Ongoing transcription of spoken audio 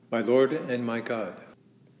My Lord and my God,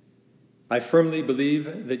 I firmly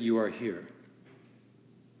believe that you are here,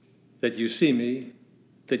 that you see me,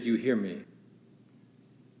 that you hear me.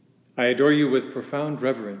 I adore you with profound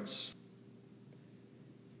reverence.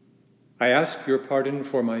 I ask your pardon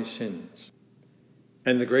for my sins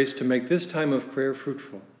and the grace to make this time of prayer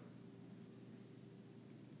fruitful.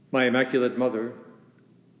 My Immaculate Mother,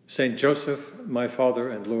 Saint Joseph, my Father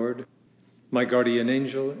and Lord, my guardian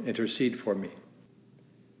angel, intercede for me.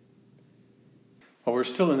 Well, we're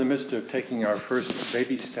still in the midst of taking our first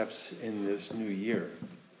baby steps in this new year.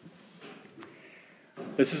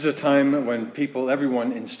 This is a time when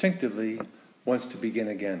everyone instinctively wants to begin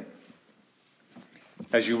again.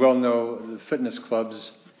 As you well know, the fitness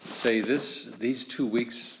clubs say these 2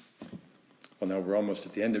 weeks, well, now we're almost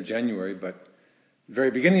at the end of January, but the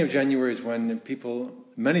very beginning of January is when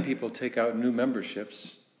many people take out new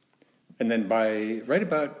memberships, and then right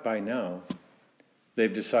about by now,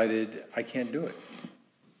 they've decided, I can't do it.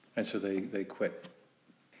 And so they quit.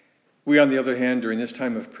 We, on the other hand, during this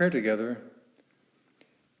time of prayer together,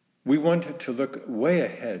 we want to look way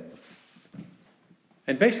ahead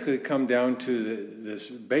and basically come down to this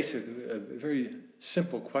basic, very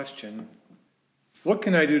simple question: what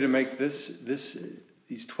can I do to make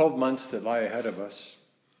these 12 months that lie ahead of us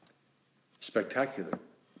spectacular?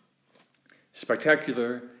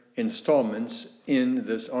 Spectacular installments in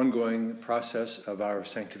this ongoing process of our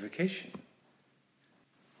sanctification.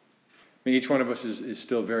 I mean, each one of us is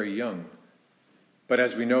still very young, but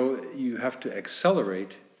as we know, you have to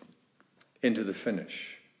accelerate into the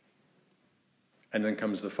finish. And then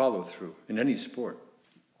comes the follow-through in any sport,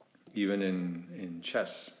 even in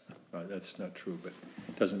chess. Well, that's not true, but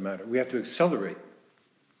it doesn't matter. We have to accelerate,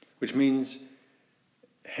 which means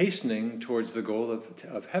hastening towards the goal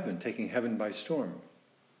of heaven, taking heaven by storm.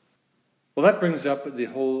 Well, that brings up the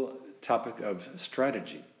whole topic of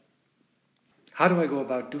strategy. How do I go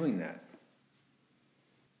about doing that?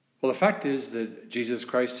 Well, the fact is that Jesus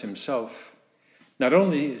Christ himself not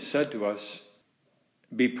only said to us,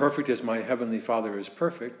 "Be perfect as my heavenly Father is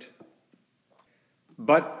perfect,"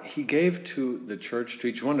 but he gave to the church, to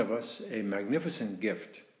each one of us, a magnificent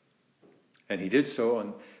gift. And he did so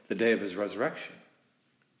on the day of his resurrection.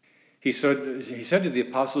 He said to the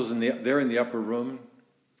apostles there in the upper room,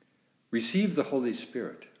 "Receive the Holy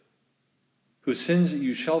Spirit, whose sins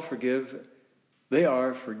you shall forgive, they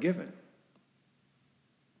are forgiven.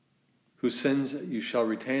 Whose sins you shall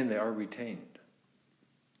retain, they are retained."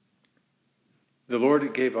 The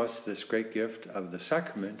Lord gave us this great gift of the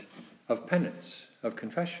sacrament of penance, of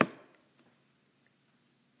confession.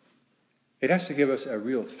 It has to give us a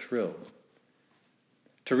real thrill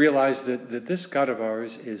to realize that this God of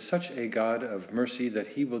ours is such a God of mercy that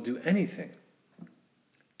he will do anything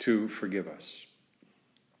to forgive us.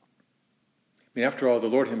 I mean, after all, the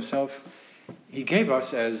Lord himself, he gave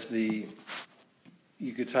us as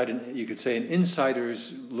you could say an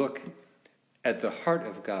insider's look at the heart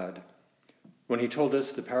of God when he told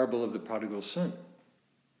us the parable of the prodigal son.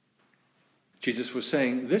 Jesus was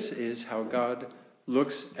saying, this is how God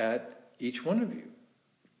looks at each one of you.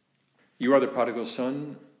 You are the prodigal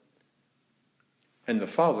son, and the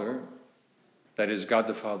Father, that is God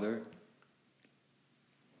the Father,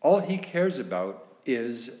 all he cares about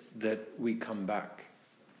is that we come back,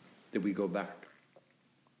 that we go back.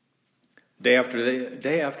 Day after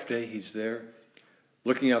day, he's there,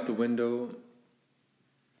 looking out the window,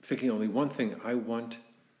 thinking only one thing: I want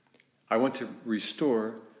to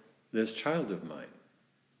restore this child of mine.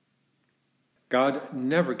 God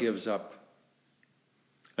never gives up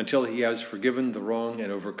until he has forgiven the wrong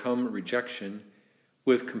and overcome rejection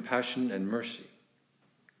with compassion and mercy.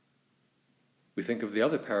 We think of the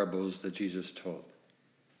other parables that Jesus told: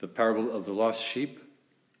 the parable of the lost sheep,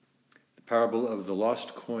 the parable of the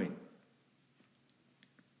lost coin.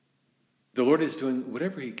 The Lord is doing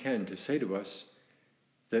whatever he can to say to us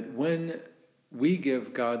that when we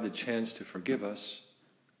give God the chance to forgive us,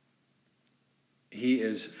 he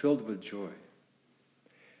is filled with joy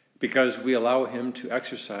because we allow him to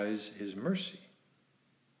exercise his mercy.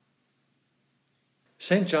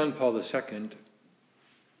 St. John Paul II,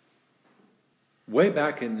 way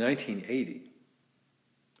back in 1980,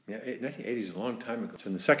 1980 is a long time ago, so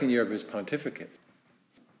in the second year of his pontificate,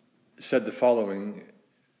 said the following,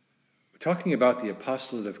 talking about the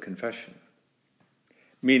apostolate of confession,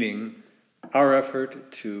 meaning our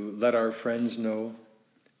effort to let our friends know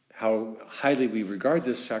how highly we regard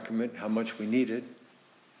this sacrament, how much we need it,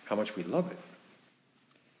 how much we love it.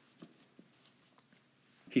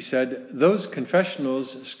 He said, those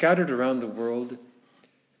confessionals scattered around the world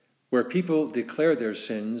where people declare their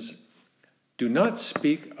sins do not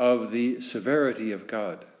speak of the severity of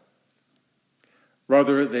God,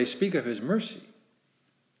 Rather, they speak of his mercy.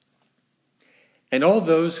 And all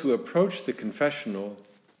those who approach the confessional,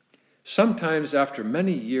 sometimes after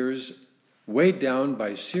many years, weighed down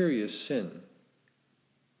by serious sin,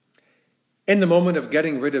 in the moment of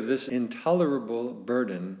getting rid of this intolerable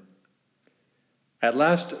burden, at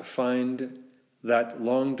last find that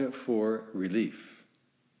longed-for relief.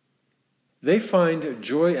 They find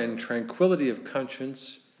joy and tranquility of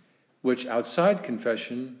conscience, which outside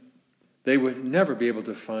confession they would never be able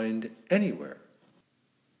to find anywhere.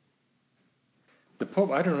 The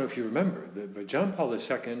Pope, I don't know if you remember, but John Paul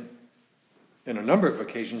II, on a number of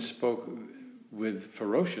occasions, spoke with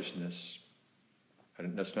ferociousness,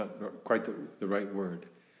 and that's not quite the right word,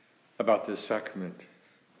 about this sacrament.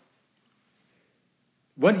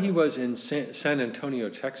 When he was in San Antonio,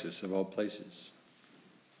 Texas, of all places,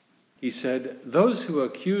 he said, "Those who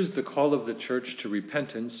accuse the call of the Church to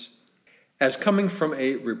repentance as coming from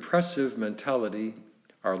a repressive mentality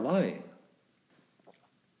are lying.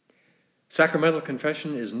 Sacramental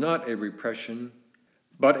confession is not a repression,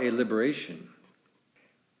 but a liberation.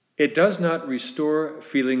 It does not restore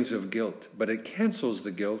feelings of guilt, but it cancels the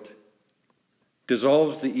guilt,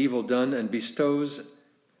 dissolves the evil done, and bestows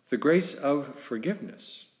the grace of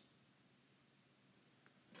forgiveness."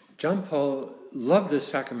 John Paul loved this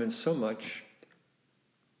sacrament so much,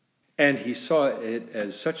 and he saw it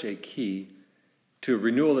as such a key to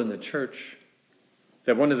renewal in the church,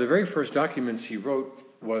 that one of the very first documents he wrote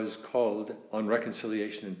was called On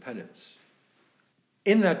Reconciliation and Penance.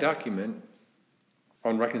 In that document,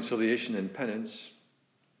 on reconciliation and penance,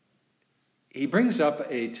 he brings up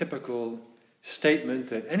a typical statement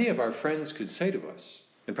that any of our friends could say to us,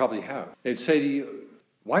 and probably have. They'd say to you,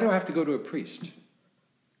 "Why do I have to go to a priest?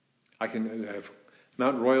 I can have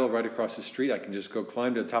Mount Royal right across the street. I can just go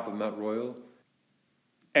climb to the top of Mount Royal,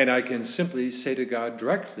 and I can simply say to God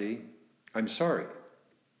directly, 'I'm sorry.'"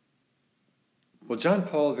 Well, John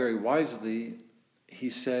Paul, very wisely, he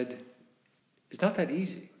said, it's not that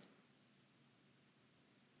easy.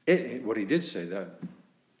 What he did say, that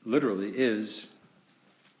literally is,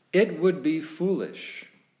 it would be foolish,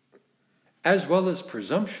 as well as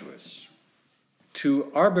presumptuous,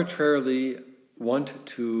 to arbitrarily want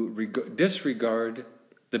to disregard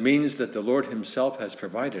the means that the Lord himself has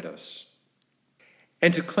provided us,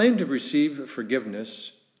 and to claim to receive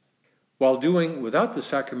forgiveness while doing without the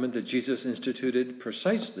sacrament that Jesus instituted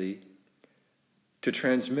precisely to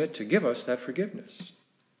give us that forgiveness.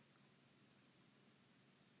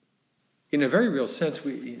 In a very real sense,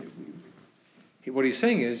 what he's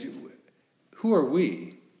saying is, who are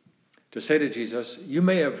we to say to Jesus, "You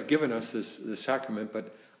may have given us this sacrament,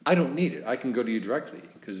 but I don't need it. I can go to you directly."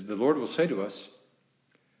 Because the Lord will say to us,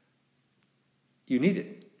 "You need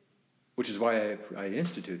it," which is why I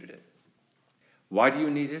instituted it. Why do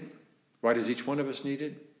you need it? Why does each one of us need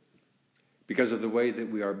it? Because of the way that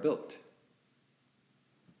we are built.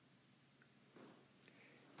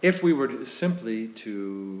 If we were simply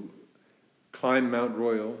to climb Mount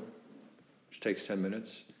Royal, which takes 10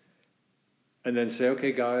 minutes, and then say,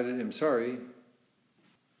 "Okay, God, I'm sorry,"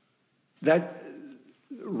 that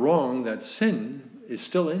wrong, that sin, is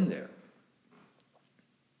still in there.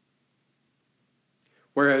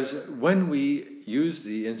 Whereas when we use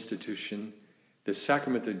the institution, the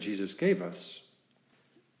sacrament that Jesus gave us,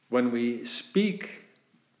 when we speak,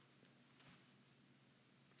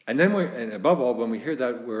 and above all, when we hear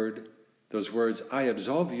those words, "I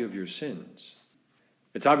absolve you of your sins,"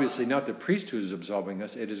 it's obviously not the priest who's absolving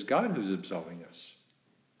us, it is God who's absolving us.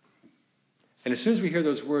 And as soon as we hear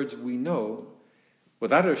those words, we know,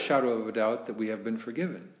 without a shadow of a doubt, that we have been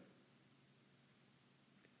forgiven.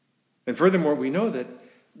 And furthermore, we know that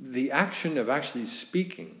the action of actually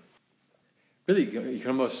speaking, really, you can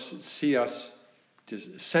almost see us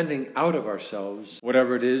just sending out of ourselves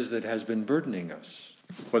whatever it is that has been burdening us,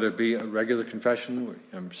 whether it be a regular confession,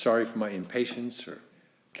 "I'm sorry for my impatience," or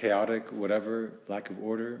chaotic, whatever, lack of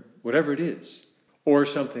order, whatever it is, or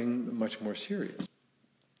something much more serious.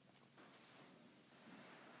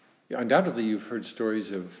 Undoubtedly, you've heard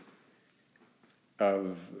stories of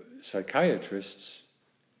psychiatrists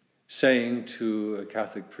saying to a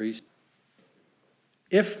Catholic priest,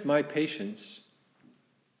 "If my patients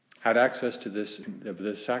had access to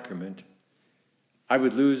this sacrament, I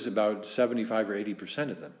would lose about 75 or 80%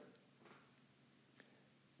 of them,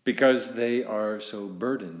 because they are so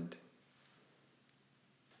burdened.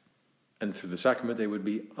 And through the sacrament, they would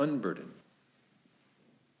be unburdened."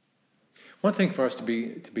 One thing for us to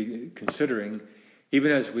be considering,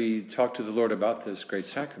 even as we talk to the Lord about this great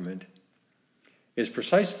sacrament, is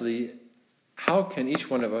precisely how can each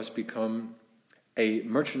one of us become a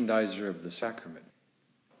merchandiser of the sacrament?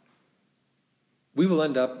 we will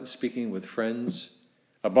end up speaking with friends,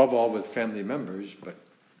 above all with family members, but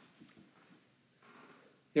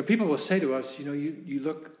people will say to us, you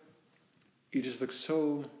just look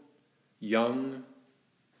so young,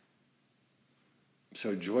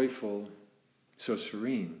 so joyful, so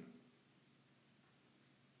serene.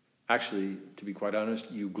 Actually, to be quite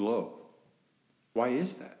honest, you glow. Why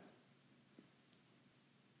is that?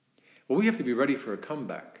 Well, we have to be ready for a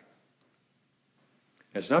comeback.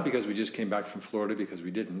 And it's not because we just came back from Florida, because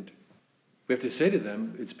we didn't. We have to say to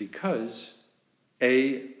them, it's because,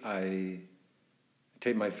 A, I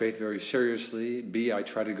take my faith very seriously. B, I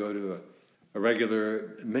try to go to a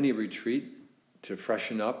regular mini retreat to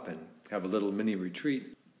freshen up and have a little mini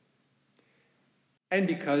retreat. And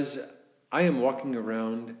because I am walking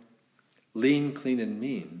around lean, clean, and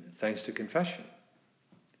mean, thanks to confession.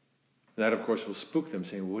 And that, of course, will spook them,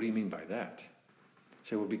 saying, well, what do you mean by that?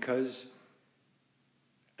 Say, well, because...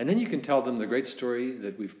 And then you can tell them the great story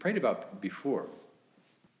that we've prayed about before.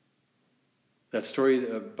 That story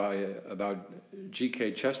about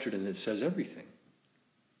G.K. Chesterton that says everything.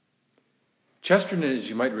 Chesterton, as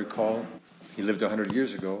you might recall, he lived 100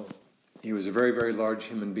 years ago. He was a very, very large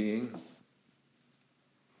human being.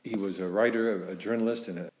 He was a writer, a journalist,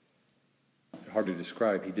 and hard to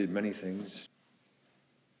describe. He did many things.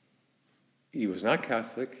 He was not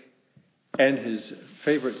Catholic, and his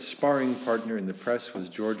favorite sparring partner in the press was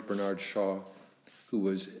George Bernard Shaw, who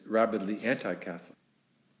was rabidly anti-Catholic.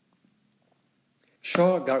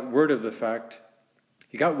 Shaw got wind of the fact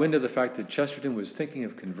that Chesterton was thinking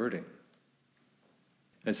of converting.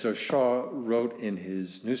 And so Shaw wrote in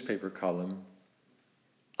his newspaper column,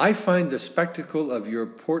 I find the spectacle of your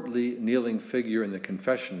portly, kneeling figure in the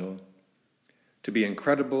confessional to be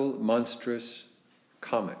incredible, monstrous,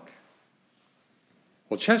 comic.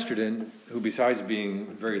 Well, Chesterton, who besides being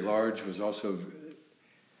very large was also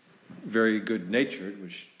very good-natured,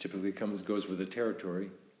 which typically goes with the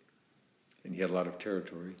territory, and he had a lot of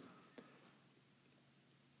territory,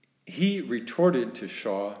 he retorted to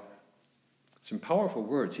Shaw some powerful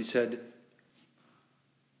words. He said,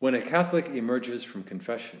 when a Catholic emerges from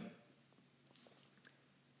confession,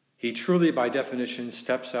 he truly, by definition,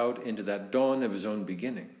 steps out into that dawn of his own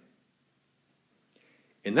beginning.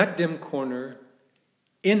 In that dim corner,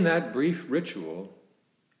 in that brief ritual,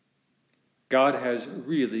 God has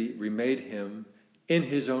really remade him in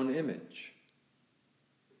his own image.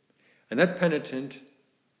 And that penitent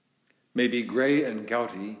may be gray and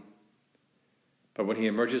gouty, but when he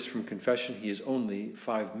emerges from confession, he is only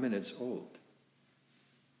 5 minutes old.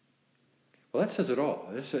 Well, that says it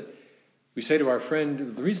all. We say to our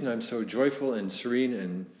friend, the reason I'm so joyful and serene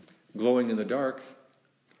and glowing in the dark,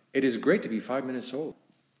 it is great to be 5 minutes old.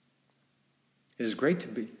 It is great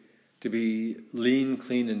to be lean,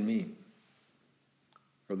 clean, and mean.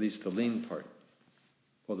 Or at least the lean part,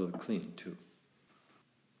 although the clean too.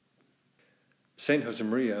 Saint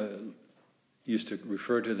Josemaria used to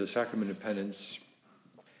refer to the sacrament of penance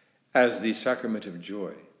as the sacrament of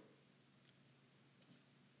joy,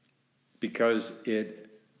 because it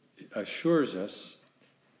assures us,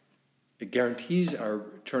 it guarantees our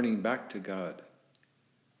turning back to God.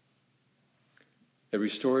 It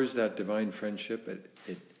restores that divine friendship.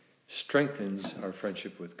 It strengthens our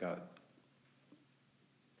friendship with God.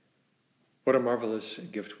 What a marvelous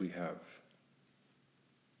gift we have.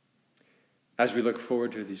 As we look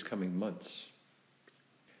forward to these coming months,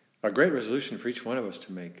 a great resolution for each one of us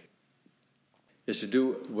to make is to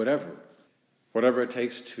do whatever it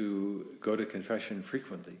takes to go to confession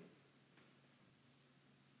frequently.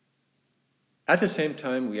 At the same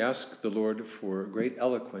time, we ask the Lord for great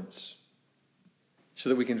eloquence so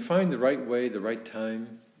that we can find the right way, the right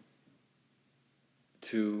time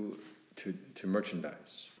to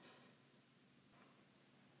merchandise.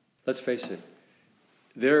 Let's face it,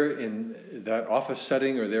 there in that office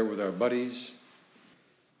setting or there with our buddies,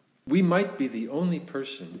 we might be the only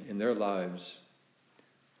person in their lives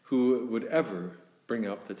who would ever bring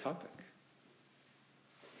up the topic.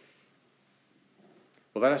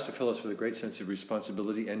 Well, that has to fill us with a great sense of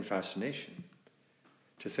responsibility and fascination.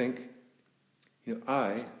 To think,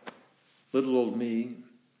 I, little old me,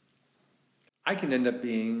 I can end up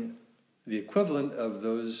being the equivalent of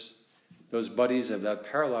those buddies of that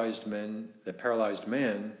paralyzed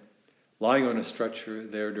man lying on a stretcher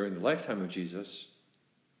there during the lifetime of Jesus.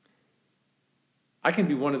 I can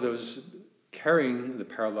be one of those carrying the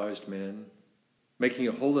paralyzed man, making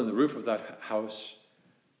a hole in the roof of that house,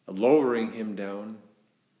 lowering him down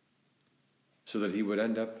so that he would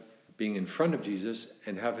end up being in front of Jesus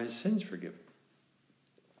and have his sins forgiven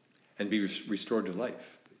and be restored to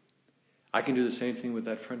life. I can do the same thing with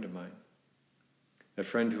that friend of mine. a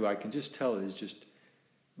friend who I can just tell is just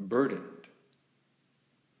burdened.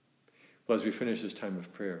 Well, as we finish this time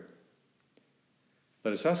of prayer,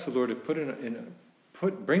 let us ask the Lord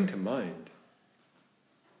to bring to mind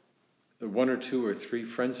the one or two or three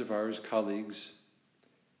friends of ours, colleagues,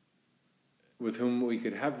 with whom we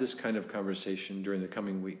could have this kind of conversation during the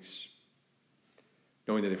coming weeks,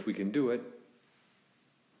 knowing that if we can do it,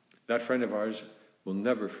 that friend of ours will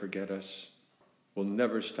never forget us, will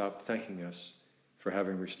never stop thanking us for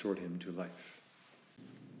having restored him to life.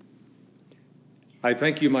 I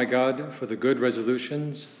thank you, my God, for the good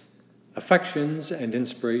resolutions, affections, and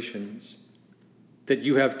inspirations that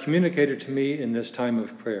you have communicated to me in this time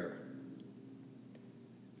of prayer.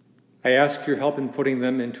 I ask your help in putting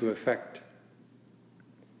them into effect.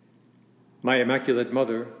 My Immaculate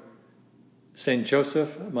Mother, Saint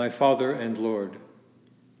Joseph, my Father and Lord,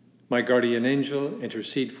 my guardian angel,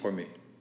 intercede for me.